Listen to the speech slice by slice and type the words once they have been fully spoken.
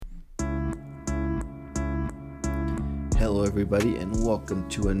Hello, everybody, and welcome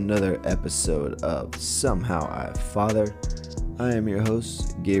to another episode of Somehow I Father. I am your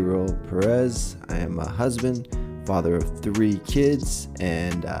host, Gabriel Perez. I am a husband, father of 3 kids,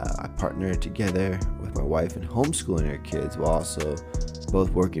 and I partner together with my wife in homeschooling our kids while also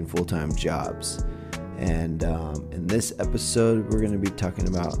both working full-time jobs. And in this episode, we're going to be talking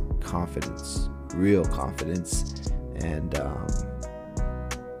about confidence, real confidence, and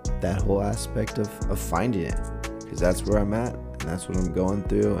that whole aspect of finding it, because that's where I'm at and that's what I'm going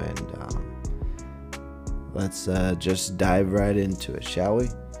through. And let's just dive right into it, shall we?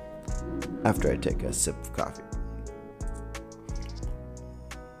 After I take a sip of coffee.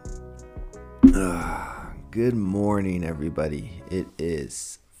 Good morning, everybody. It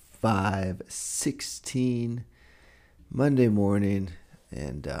is 5:16 Monday morning,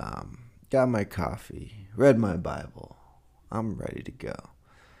 and got my coffee, read my Bible. I'm ready to go.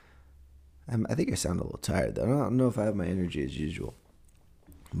 I think I sound a little tired, though. I don't know if I have my energy as usual,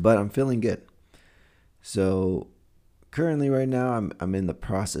 but I'm feeling good. So currently right now, I'm in the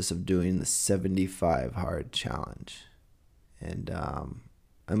process of doing the 75 hard challenge, and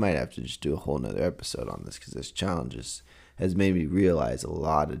I might have to just do a whole nother episode on this, because this challenge has made me realize a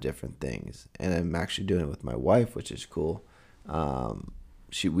lot of different things, and I'm actually doing it with my wife, which is cool.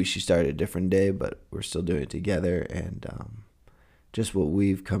 She started a different day, but we're still doing it together, and just what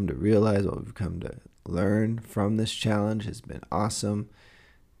we've come to realize, what we've come to learn from this challenge has been awesome.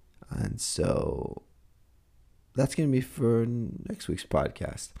 And so that's going to be for next week's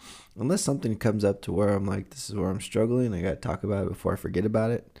podcast. Unless something comes up to where I'm like, this is where I'm struggling, I got to talk about it before I forget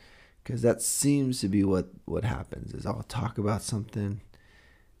about it. Because that seems to be what happens, is I'll talk about something,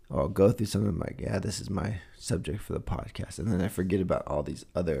 or I'll go through something, I'm like, yeah, this is my subject for the podcast. And then I forget about all these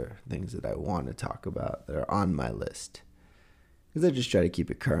other things that I want to talk about that are on my list, because I just try to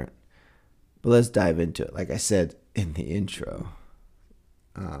keep it current. But let's dive into it. Like I said in the intro,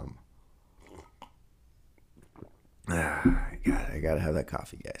 I gotta have that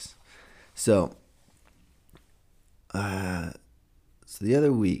coffee, guys. So the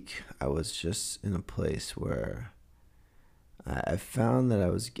other week, I was just in a place where I found that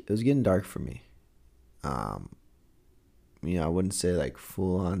it was getting dark for me. I wouldn't say like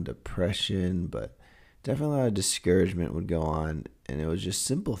full on depression, but definitely a lot of discouragement would go on, and it was just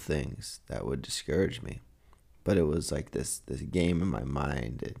simple things that would discourage me. But it was like this game in my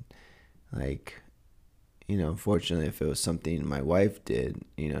mind, and like, unfortunately, if it was something my wife did,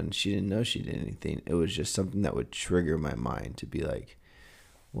 and she didn't know she did anything, it was just something that would trigger my mind to be like,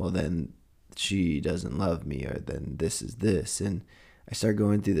 well, then she doesn't love me, or then this is this. And I started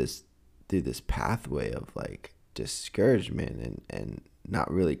going through this pathway of like discouragement and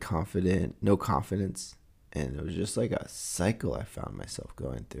not really confident, no confidence. And it was just like a cycle I found myself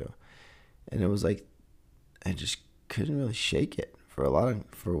going through. And it was like, I just couldn't really shake it for a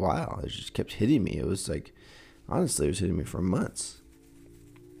while. It just kept hitting me. It was like, honestly, it was hitting me for months.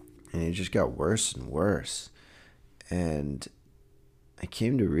 And it just got worse and worse. And I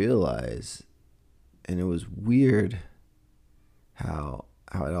came to realize, and it was weird how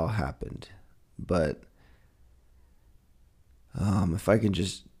it all happened. But if I can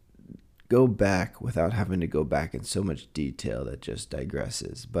just go back without having to go back in so much detail that just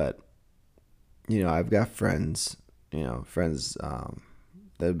digresses. But, I've got friends that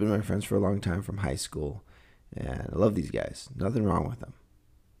have been my friends for a long time from high school, and I love these guys. Nothing wrong with them.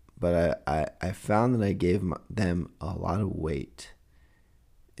 But I found that I gave them a lot of weight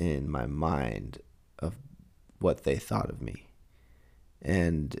in my mind of what they thought of me.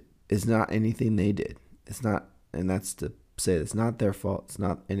 And it's not anything they did. It's not, and that's to say it's not their fault. It's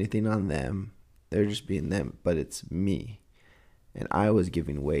not anything on them. They're just being them, but it's me. And I was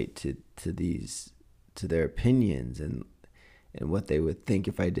giving weight to their opinions and what they would think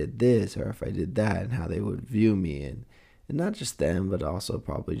if I did this or if I did that, and how they would view me, and not just them, but also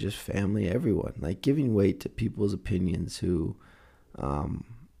probably just family, everyone. Like giving weight to people's opinions who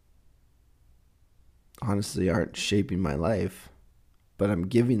honestly aren't shaping my life, but I'm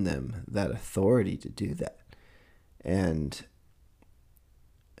giving them that authority to do that. And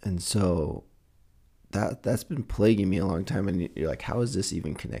so that's been plaguing me a long time. And you're like, how is this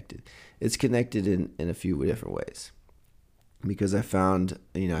even connected? It's connected in a few different ways. Because I found,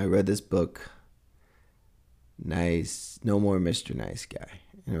 I read this book, No More Mr. Nice Guy.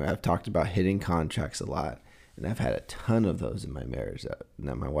 I've talked about hitting contracts a lot, and I've had a ton of those in my marriage that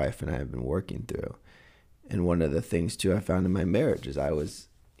my wife and I have been working through. And one of the things, too, I found in my marriage is I was,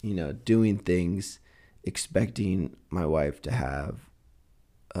 doing things expecting my wife to have,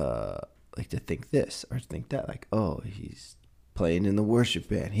 like to think this or think that, like, oh, he's playing in the worship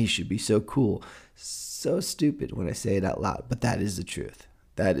band. He should be so cool. So stupid when I say it out loud, but that is the truth.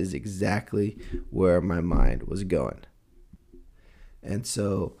 That is exactly where my mind was going. And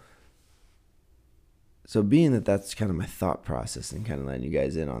so being that that's kind of my thought process and kind of letting you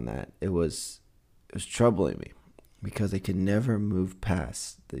guys in on that, it was troubling me because I could never move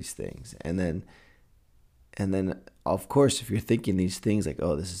past these things. And then of course, if you're thinking these things like,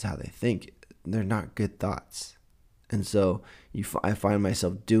 oh, this is how they think, they're not good thoughts. And so I find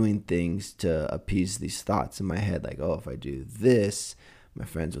myself doing things to appease these thoughts in my head, like, oh, if I do this, my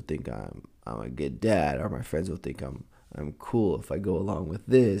friends will think I'm a good dad, or my friends will think I'm cool if I go along with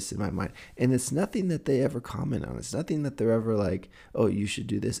this in my mind. And it's nothing that they ever comment on. It's nothing that they're ever like, oh, you should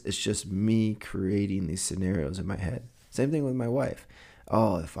do this. It's just me creating these scenarios in my head. Same thing with my wife.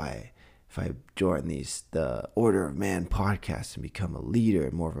 Oh, if I join the Order of Man podcast and become a leader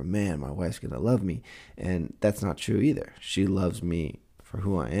and more of a man, my wife's going to love me. And that's not true either. She loves me for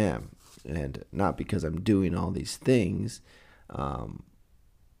who I am, and not because I'm doing all these things,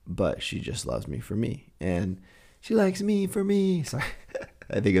 but she just loves me for me. And she likes me for me. Sorry,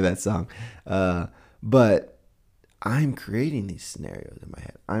 I think of that song. But I'm creating these scenarios in my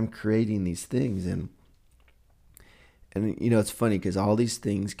head. I'm creating these things. And it's funny because all these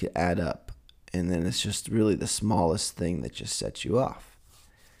things could add up. And then it's just really the smallest thing that just sets you off.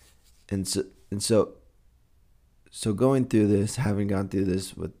 And so going through this, having gone through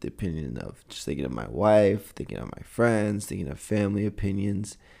this with the opinion of just thinking of my wife, thinking of my friends, thinking of family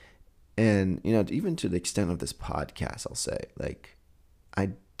opinions, and, even to the extent of this podcast, I'll say, like,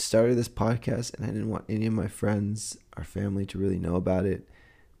 I started this podcast and I didn't want any of my friends or family to really know about it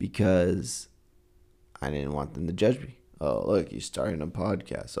because I didn't want them to judge me. Oh, look, he's starting a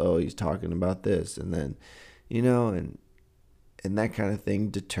podcast. Oh, he's talking about this. And then, and that kind of thing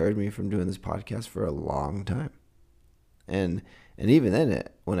deterred me from doing this podcast for a long time. And even then,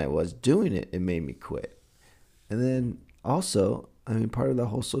 when I was doing it, it made me quit. And then also, part of the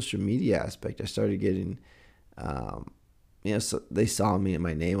whole social media aspect, I started getting, so they saw me and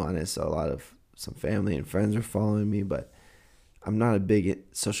my name on it. So some family and friends were following me, but I'm not a big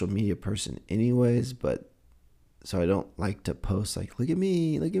social media person anyways, so I don't like to post like, look at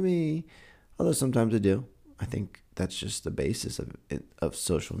me. Although sometimes I do. I think that's just the basis of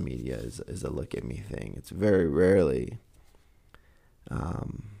social media is a look at me thing. It's very rarely,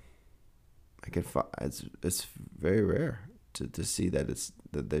 it's very rare to see that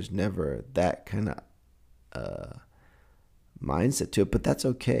there's never that kind of mindset to it, but that's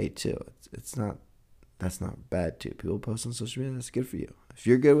okay too. That's not bad too. People post on social media, that's good for you. If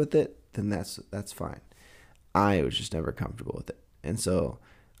you're good with it, then that's fine. I was just never comfortable with it. And so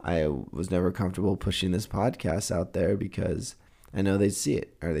I was never comfortable pushing this podcast out there because I know they'd see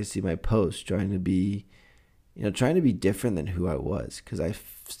it, or they see my post trying to be different than who I was, because I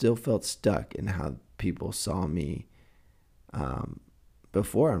still felt stuck in how people saw me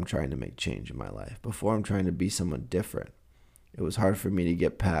before I'm trying to make change in my life, before I'm trying to be someone different. It was hard for me to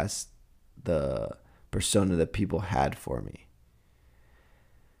get past the persona that people had for me.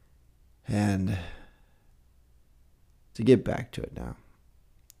 And to get back to it now,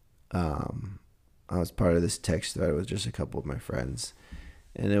 I was part of this text thread with just a couple of my friends,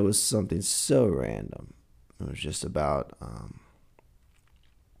 and it was something so random. It was just about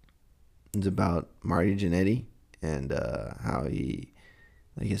Marty Jannetty and how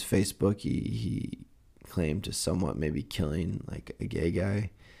his Facebook, he claimed to somewhat maybe killing like a gay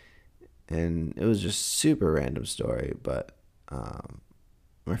guy, and it was just super random story, but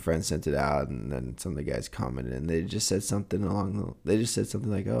my friend sent it out, and then some of the guys commented, and they just said something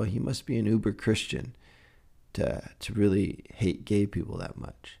like, oh, he must be an uber Christian to really hate gay people that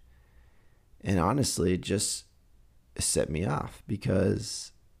much. And honestly, it just set me off,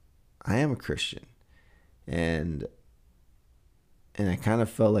 because I am a Christian, and I kind of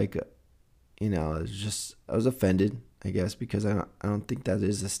felt like, I was offended, I guess, because I don't think that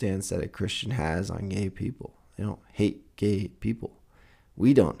is the stance that a Christian has on gay people. They don't hate gay people.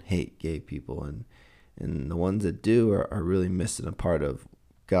 We don't hate gay people, and the ones that do are really missing a part of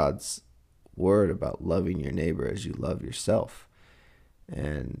God's word about loving your neighbor as you love yourself.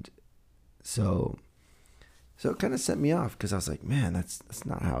 And so it kind of set me off, because I was like, man, that's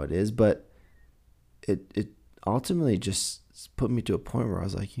not how it is. But it ultimately just put me to a point where I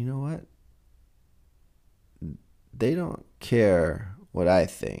was like, you know what? They don't care what I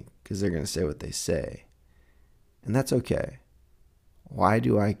think, because they're going to say what they say. And that's okay. Why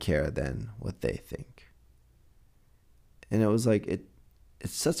do I care then what they think? And it was like,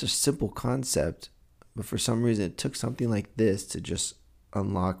 it's such a simple concept, but for some reason it took something like this to just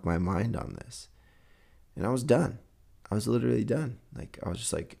unlock my mind on this. And I was done. I was literally done. Like, I was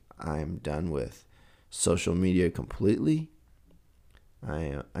just like, I'm done with social media completely.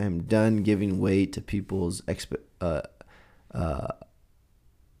 I am done giving weight to people's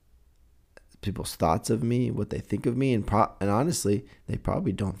thoughts of me, what they think of me, and honestly, they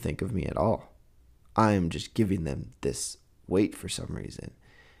probably don't think of me at all. I am just giving them this weight for some reason.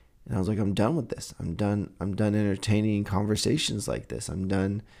 And I was like, I'm done with this. I'm done entertaining conversations like this. I'm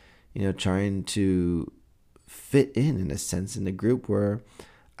done, trying to fit in a sense in a group where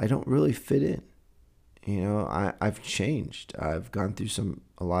I don't really fit in. I've changed. I've gone through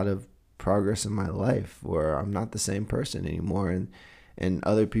a lot of progress in my life where I'm not the same person anymore, and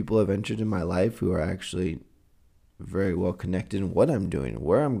other people have entered in my life who are actually very well connected in what I'm doing,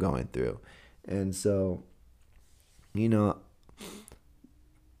 where I'm going through. And so, it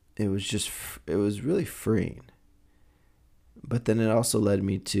was really freeing. But then it also led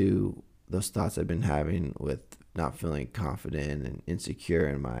me to those thoughts I've been having with not feeling confident and insecure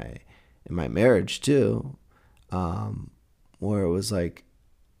in my marriage too, where it was like,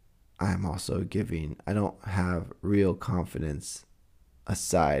 I don't have real confidence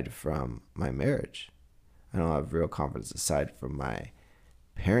aside from my marriage. I don't have real confidence aside from my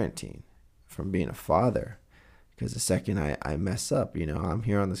parenting, from being a father. Because the second I mess up, I'm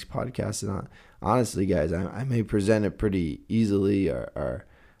here on this podcast, and honestly, guys, I may present it pretty easily or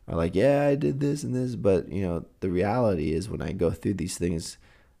like, yeah, I did this and this, but the reality is when I go through these things,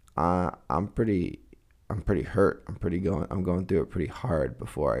 I'm pretty hurt. I'm going through it pretty hard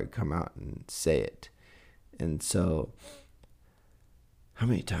before I come out and say it. And so, how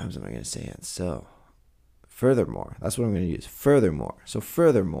many times am I going to say it? So, furthermore, that's what I'm going to use. Furthermore. So,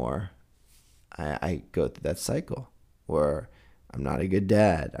 furthermore, I go through that cycle where I'm not a good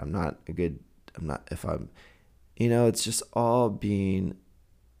dad. It's just all being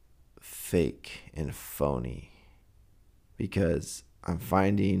fake and phony, because I'm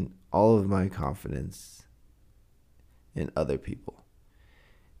finding all of my confidence in other people.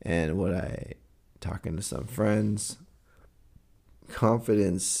 And talking to some friends,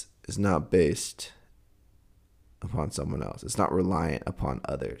 confidence is not based upon someone else. It's not reliant upon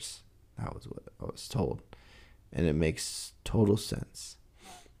others. That was what I was told. And it makes total sense.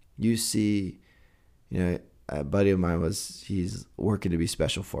 You see, a buddy of mine he's working to be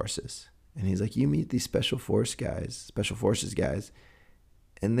special forces. And he's like, you meet these special forces guys,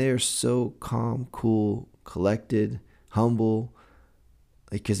 and they're so calm, cool, collected, humble.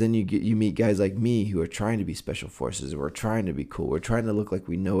 Like, cause then you meet guys like me who are trying to be special forces, and we're trying to be cool. We're trying to look like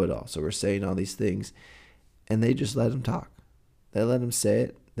we know it all. So we're saying all these things, and they just let them talk. They let them say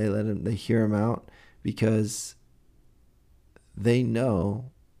it. They hear him out, because they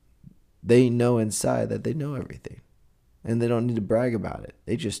know inside that they know everything, and they don't need to brag about it.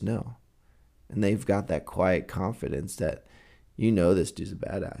 They just know. And they've got that quiet confidence that, this dude's a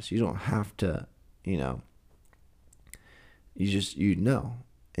badass. You don't have to, you know.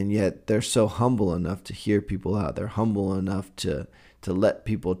 And yet they're so humble enough to hear people out. They're humble enough to let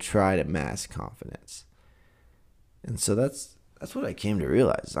people try to mask confidence. And so that's what I came to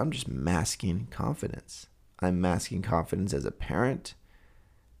realize. I'm just masking confidence. I'm masking confidence as a parent,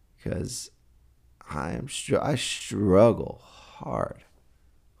 because I struggle hard.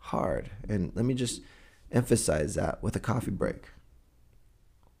 And let me just emphasize that with a coffee break.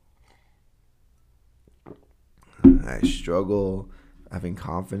 I struggle having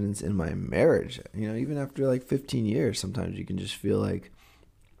confidence in my marriage. Even after like 15 years, sometimes you can just feel like,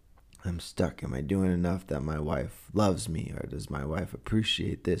 I'm stuck. Am I doing enough that my wife loves me? Or does my wife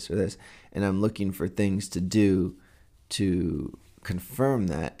appreciate this or this? And I'm looking for things to do to confirm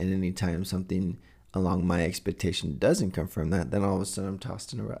that. And anytime something along my expectation doesn't confirm that, then all of a sudden I'm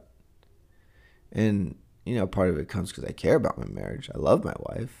tossed in a rut. And, part of it comes because I care about my marriage. I love my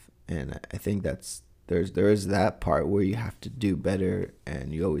wife. And I think there is that part where you have to do better,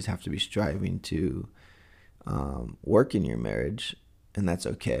 and you always have to be striving to work in your marriage. And that's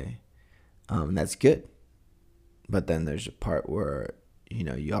okay. And that's good. But then there's a part where,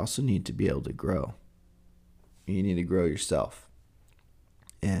 you also need to be able to grow. You need to grow yourself.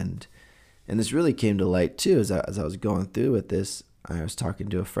 And this really came to light too, as I was going through with this. I was talking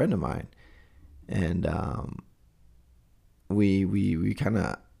to a friend of mine, and we kind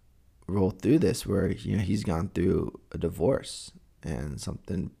of rolled through this where, he's gone through a divorce and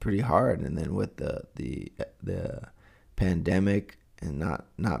something pretty hard. And then with the pandemic, and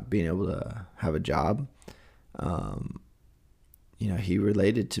not being able to have a job, he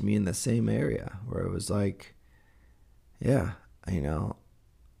related to me in the same area where it was like, yeah,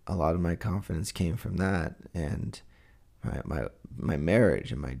 a lot of my confidence came from that, and my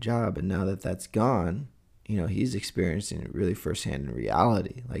marriage and my job. And now that that's gone, he's experiencing it really firsthand in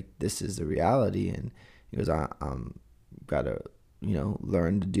reality. Like, this is the reality. And he goes, I'm got to,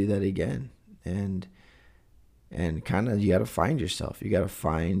 learn to do that again. And kind of, you got to find yourself. You got to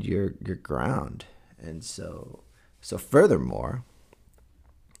find your ground. And so furthermore,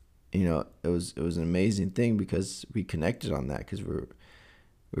 it was an amazing thing because we connected on that, because we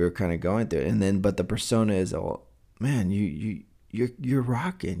were kind of going through it. And then, but the persona is, oh man, you're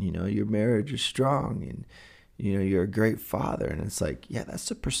rocking, your marriage is strong, and you're a great father. And it's like, yeah, that's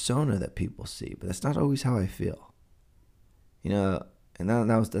the persona that people see, but that's not always how I feel. And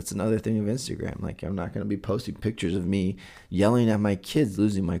that's another thing of Instagram. Like, I'm not going to be posting pictures of me yelling at my kids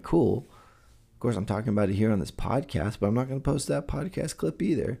losing my cool. Of course, I'm talking about it here on this podcast, but I'm not going to post that podcast clip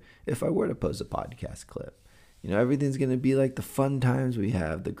either. If I were to post a podcast clip, everything's going to be like the fun times we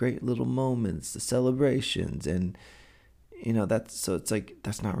have, the great little moments, the celebrations. And, so it's like,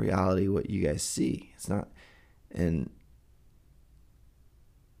 that's not reality what you guys see. It's not. And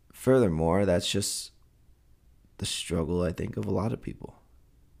furthermore, that's just the struggle, I think, of a lot of people.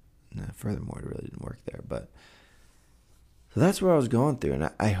 Furthermore, it really didn't work there. But so that's where I was going through.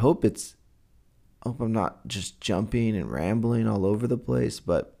 And I hope I'm not just jumping and rambling all over the place,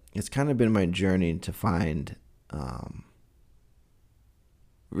 but it's kind of been my journey to find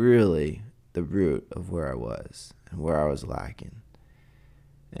really the root of where I was and where I was lacking.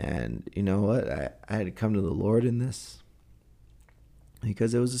 And you know what? I had to come to the Lord in this,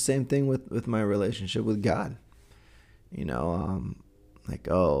 because it was the same thing with my relationship with God. Like,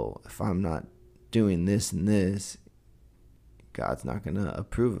 oh, if I'm not doing this and this, God's not going to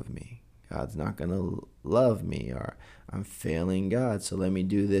approve of me. God's not going to love me, or I'm failing God, so let me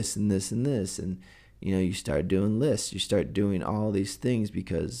do this and this and this. And, you start doing lists. You start doing all these things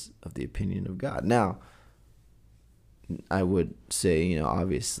because of the opinion of God. Now, I would say,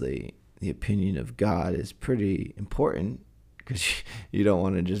 obviously, the opinion of God is pretty important, because you don't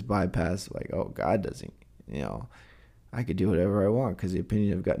want to just bypass, like, oh, God doesn't, I could do whatever I want because the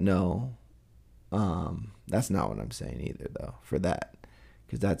opinion of God. No, that's not what I'm saying either, though, for that,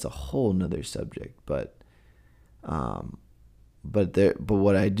 because that's a whole nother subject. But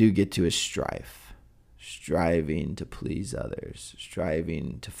what I do get to is striving to please others,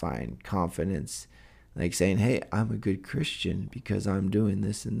 striving to find confidence, like saying, hey, I'm a good Christian because I'm doing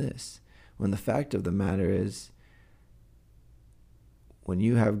this and this. When the fact of the matter is, when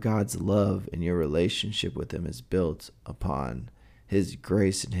you have God's love and your relationship with Him is built upon His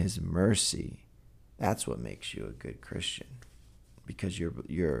grace and His mercy, that's what makes you a good Christian. Because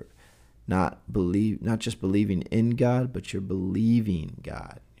you're not just believing in God, but you're believing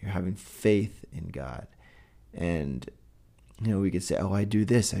God. You're having faith in God. And we could say, oh, I do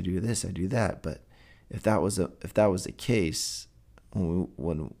this, I do this, I do that. But if that was the case,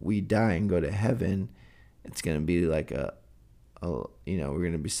 when we die and go to heaven, it's going to be like we're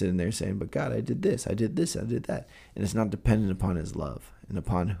going to be sitting there saying, but God, I did this, I did this, I did that. And it's not dependent upon His love and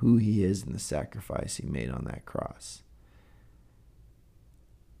upon who He is and the sacrifice He made on that cross.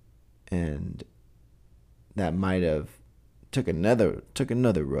 And that might have took another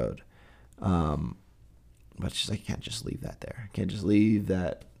road. But it's just, I can't just leave that there. I can't just leave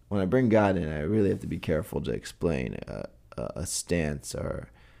that. When I bring God in, I really have to be careful to explain a stance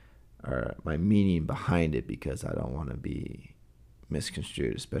or my meaning behind it, because I don't want to be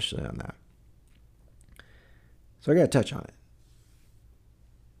misconstrued, especially on that. So I got to touch on it.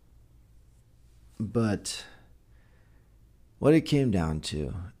 But what it came down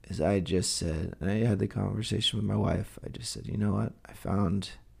to is, I just said, and I had the conversation with my wife, I just said, you know what, I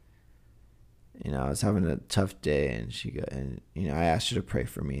found, I was having a tough day, and I asked her to pray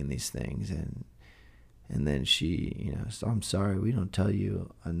for me in these things, and then she, so I'm sorry, we don't tell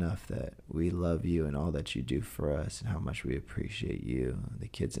you enough that we love you and all that you do for us and how much we appreciate you, the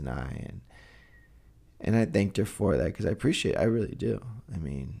kids and I. And I thanked her for that, because I really do.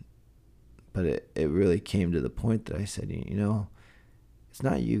 But it really came to the point that I said, it's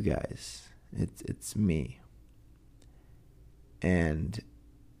not you guys, it's me. And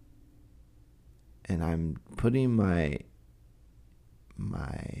I'm putting my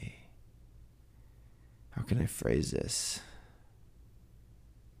how can I phrase this?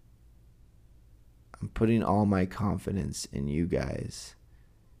 I'm putting all my confidence in you guys,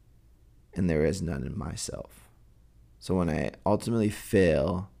 and there is none in myself. So when I ultimately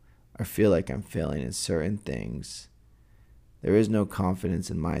fail, or feel like I'm failing in certain things, there is no confidence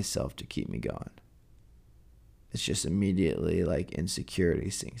in myself to keep me going. It's just immediately like insecurity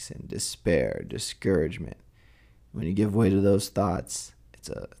sinks in, despair, discouragement. When you give way to those thoughts, it's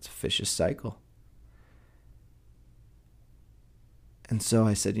a vicious cycle. And so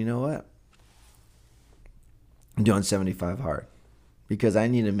I said, you know what? I'm doing 75 hard because I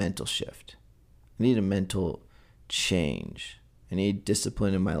need a mental shift. I need a mental change. I need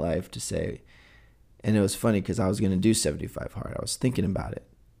discipline in my life to say, and it was funny because I was going to do 75 hard. I was thinking about it.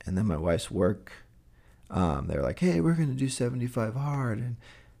 And then my wife's work, they were like, hey, we're going to do 75 hard.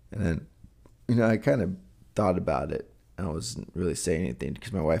 And then, I kind of thought about it. I wasn't really saying anything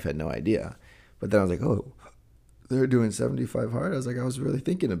because my wife had no idea. But then I was like, oh, they're doing 75 hard? I was really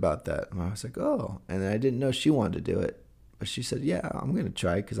thinking about that. And I was like, oh. And I didn't know she wanted to do it. But she said, yeah, I'm going to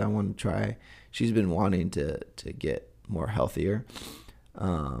try because I want to try. She's been wanting to get more healthier.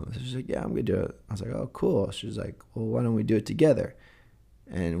 So she's like, yeah, I'm going to do it. I was like, oh, cool. She was like, well, why don't we do it together?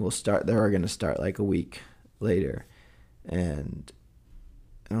 And we'll start. They are going to start like a week later. And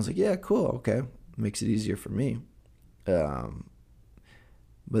I was like, yeah, cool. Okay. Makes it easier for me. But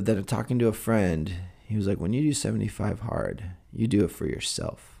then talking to a friend, he was like, when you do 75 hard, you do it for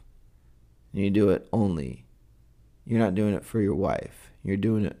yourself. And you do it only. You're not doing it for your wife. You're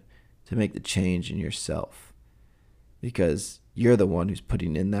doing it to make the change in yourself. Because you're the one who's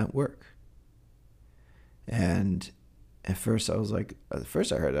putting in that work. And at first I was like, I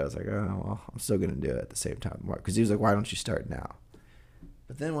heard it, I was like, oh, well, I'm still going to do it at the same time. Because he was like, why don't you start now?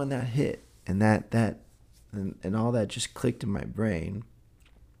 But then when that hit and and all that just clicked in my brain,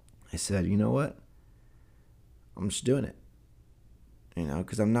 I said, you know what? I'm just doing it.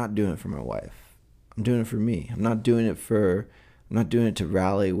 Because I'm not doing it for my wife. I'm doing it for me. I'm not doing it to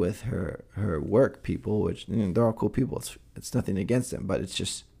rally with her work people, which they're all cool people. It's nothing against them, but it's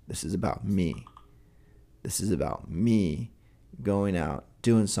just, this is about me. This is about me going out,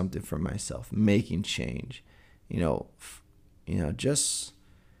 doing something for myself, making change. Just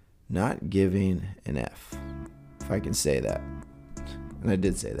not giving an F, if I can say that. And I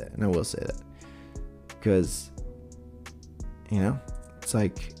did say that, and I will say that. Because, it's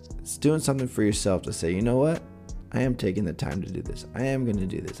like, it's doing something for yourself to say, you know what? I am taking the time to do this. I am going to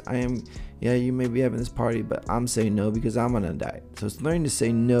do this. You may be having this party, but I'm saying no because I'm on a diet. So it's learning to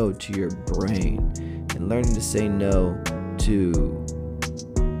say no to your brain and learning to say no to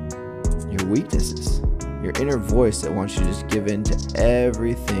your weaknesses, your inner voice that wants you to just give in to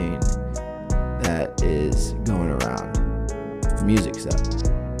everything that is going around. The music's up.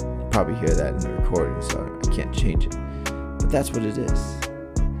 You probably hear that in the recording, so I can't change it. But that's what it is.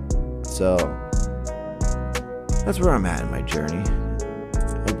 So that's where I'm at in my journey.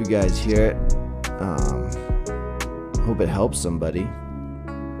 Hope you guys hear it. Hope it helps somebody.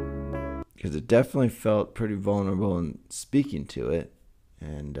 Because it definitely felt pretty vulnerable in speaking to it.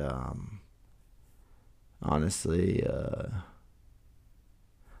 And honestly,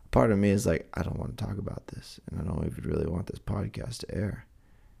 part of me is like, I don't want to talk about this. And I don't even really want this podcast to air.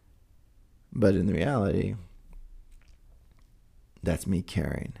 But in reality, that's me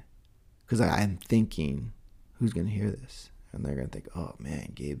caring. Because I'm thinking, who's going to hear this? And they're going to think, oh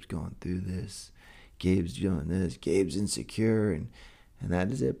man, Gabe's going through this. Gabe's doing this. Gabe's insecure. And that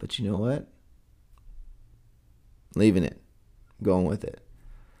is it. But you know what? Leaving it. Going with it.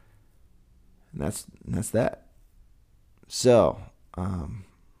 And that's that. So,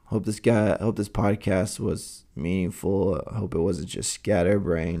 hope this podcast was meaningful. I hope it wasn't just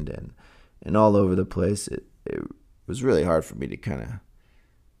scatterbrained and all over the place. It was really hard for me to kind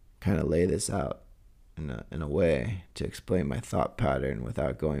of lay this out in a way to explain my thought pattern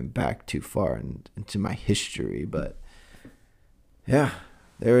without going back too far into my history. But yeah,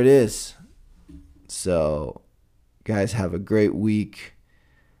 there it is. So, guys, have a great week.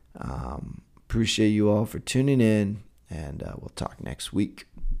 Appreciate you all for tuning in, and we'll talk next week.